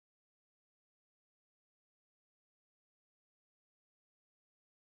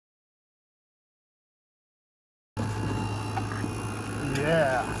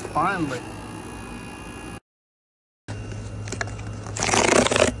finally.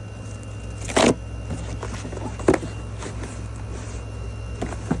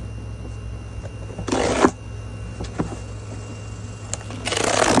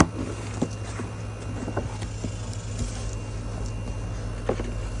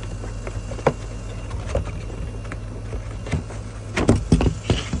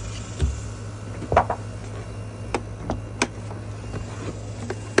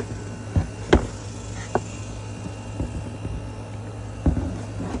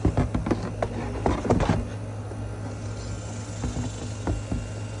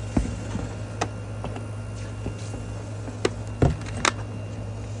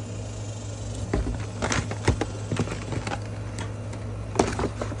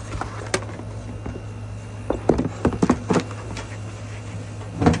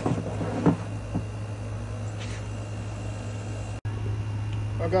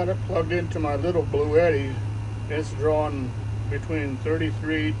 I got it plugged into my little Blue Eddy. It's drawing between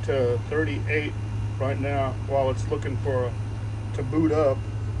 33 to 38 right now while it's looking to boot up,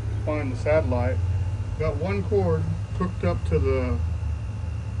 find the satellite. Got one cord hooked up to the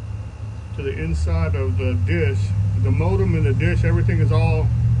inside of the dish. The modem and the dish, everything is all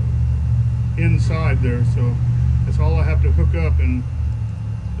inside there, so that's all I have to hook up, and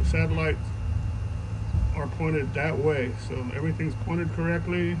the satellites are pointed that way, so everything's pointed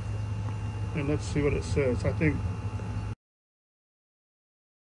correctly. And let's see what it says. I think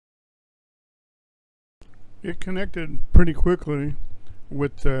it connected pretty quickly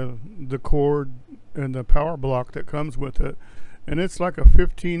with the cord and the power block that comes with it, and it's like a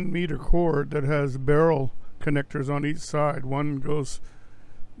 15-meter cord that has barrel connectors on each side. One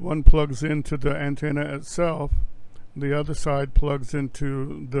plugs into the antenna itself, the other side plugs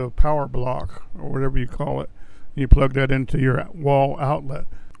into the power block, or whatever you call it. You plug that into your wall outlet,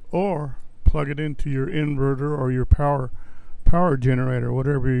 or plug it into your inverter or your power generator,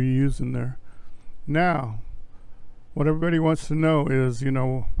 whatever you're using there. Now, what everybody wants to know is, you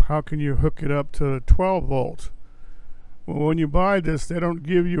know, how can you hook it up to 12 volts? Well, when you buy this, they don't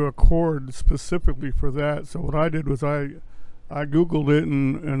give you a cord specifically for that. So what I did was I Googled it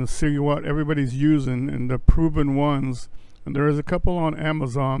and see what everybody's using and the proven ones. And there is a couple on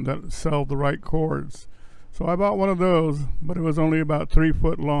Amazon that sell the right cords. So I bought one of those, but it was only about 3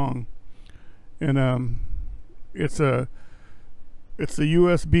 foot long. And it's a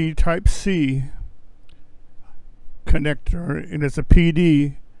USB Type-C connector, and it's a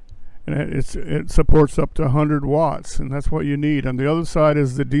PD, and it supports up to 100 watts, and that's what you need. On the other side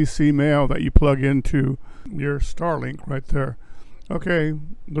is the DC male that you plug into your Starlink right there. Okay,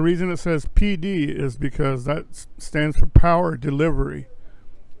 the reason it says PD is because that stands for power delivery,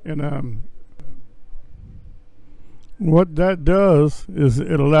 and what that does is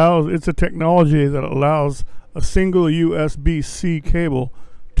it's a technology that allows a single USB-C cable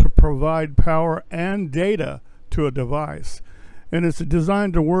to provide power and data to a device. And it's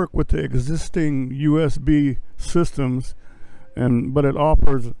designed to work with the existing USB systems, but it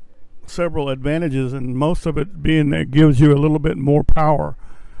offers several advantages, and most of it being that it gives you a little bit more power.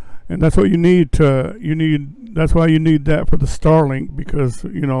 And that's what you need that's why you need that for the Starlink, because,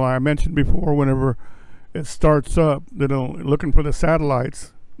 you know, I mentioned before, whenever it starts up, looking for the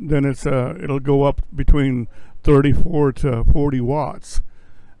satellites, then it'll go up between 34 to 40 watts.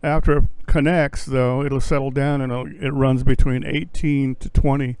 After it connects, though, it'll settle down, and it runs between 18 to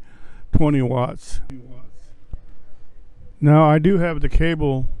 20 watts. Now, I do have the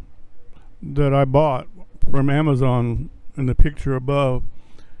cable that I bought from Amazon in the picture above,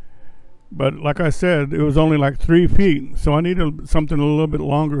 but like I said, it was only like 3 feet, so I needed something a little bit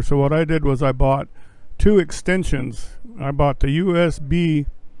longer. So what I did was I bought 2 extensions. I bought the USB-C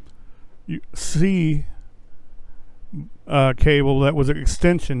cable that was an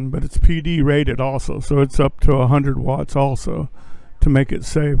extension, but it's PD rated also, so it's up to 100 watts also to make it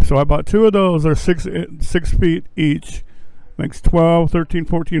safe. So I bought 2 of those. They're 6 feet each, makes 12, 13,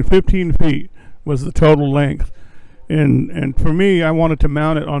 14, 15 feet was the total length. And for me, I wanted to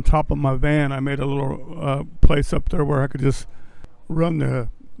mount it on top of my van. I made a little place up there where I could just run the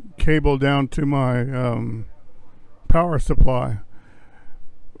cable down to my power supply,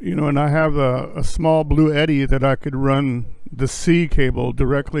 you know, and I have a small Blue Eddy that I could run the C cable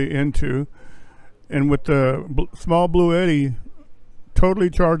directly into, and with the small Blue Eddy, totally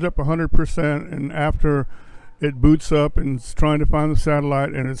charged up 100%, and after it boots up and it's trying to find the satellite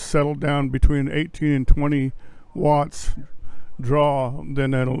and it's settled down between 18 and 20 watts draw,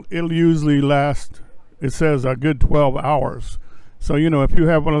 then it'll usually last, it says, a good 12 hours. So, you know, if you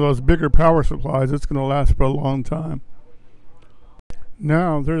have one of those bigger power supplies, it's going to last for a long time.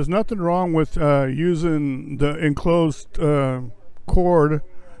 Now, there's nothing wrong with using the enclosed cord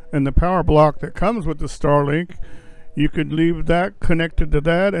and the power block that comes with the Starlink. You could leave that connected to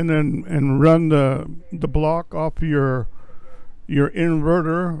that, and then run the block off your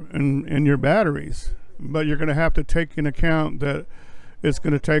inverter and your batteries. But you're going to have to take into account that it's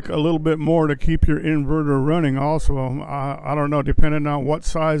going to take a little bit more to keep your inverter running also. I don't know, depending on what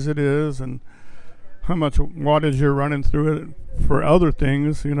size it is and how much wattage you're running through it for other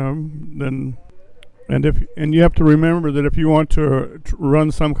things, you know. Then and you have to remember that if you want to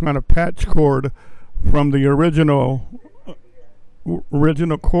run some kind of patch cord from the original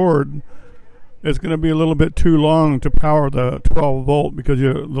cord, it's going to be a little bit too long to power the 12 volt, because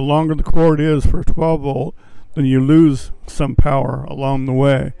the longer the cord is for 12 volt, then you lose some power along the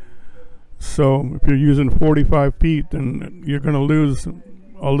way. So if you're using 45 feet, then you're going to lose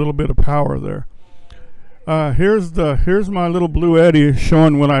a little bit of power there. Here's my little Blue Eddy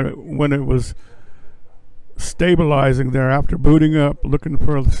showing when it was stabilizing there after booting up, looking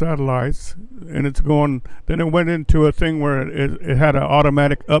for the satellites, and it's going. Then it went into a thing where it had an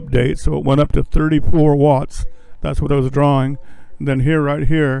automatic update, so it went up to 34 watts. That's what I was drawing. And then right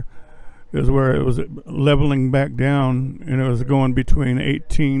here is where it was leveling back down, and it was going between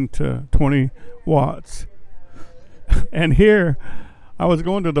 18 to 20 watts. And here I was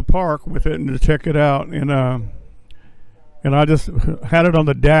going to the park with it and to check it out, and I just had it on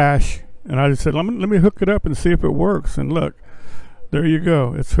the dash, and I just said, let me hook it up and see if it works. And look, there you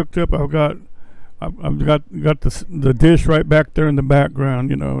go, it's hooked up. I've got the dish right back there in the background,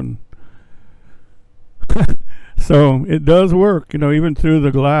 you know, and so it does work, you know, even through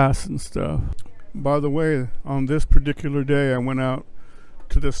the glass and stuff. By the way, on this particular day, I went out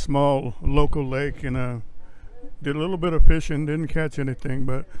to this small local lake and did a little bit of fishing. Didn't catch anything,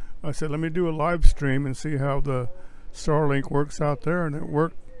 but I said, let me do a live stream and see how the Starlink works out there, and it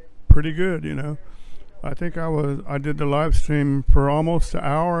worked pretty good, you know. I think I did the live stream for almost an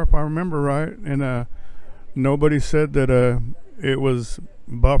hour, if I remember right, and nobody said that it was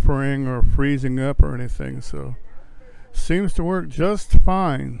buffering or freezing up or anything. So seems to work just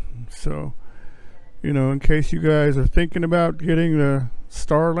fine. So, you know, in case you guys are thinking about getting the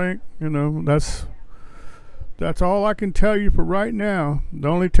Starlink, you know, that's all I can tell you for right now. The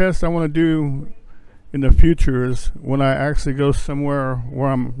only test I want to do in the future is when I actually go somewhere where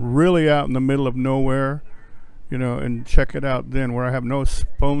I'm really out in the middle of nowhere, you know, and check it out then, where I have no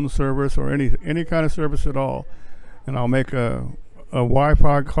phone service or any kind of service at all, and I'll make a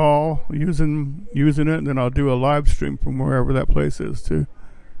Wi-Fi call using it, and then I'll do a live stream from wherever that place is too.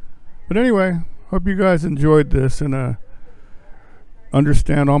 But anyway, hope you guys enjoyed this and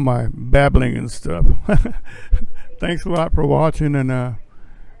understand all my babbling and stuff. Thanks a lot for watching, and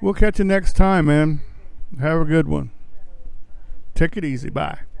we'll catch you next time, man. Have a good one. Take it easy.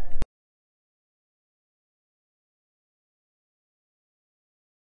 Bye.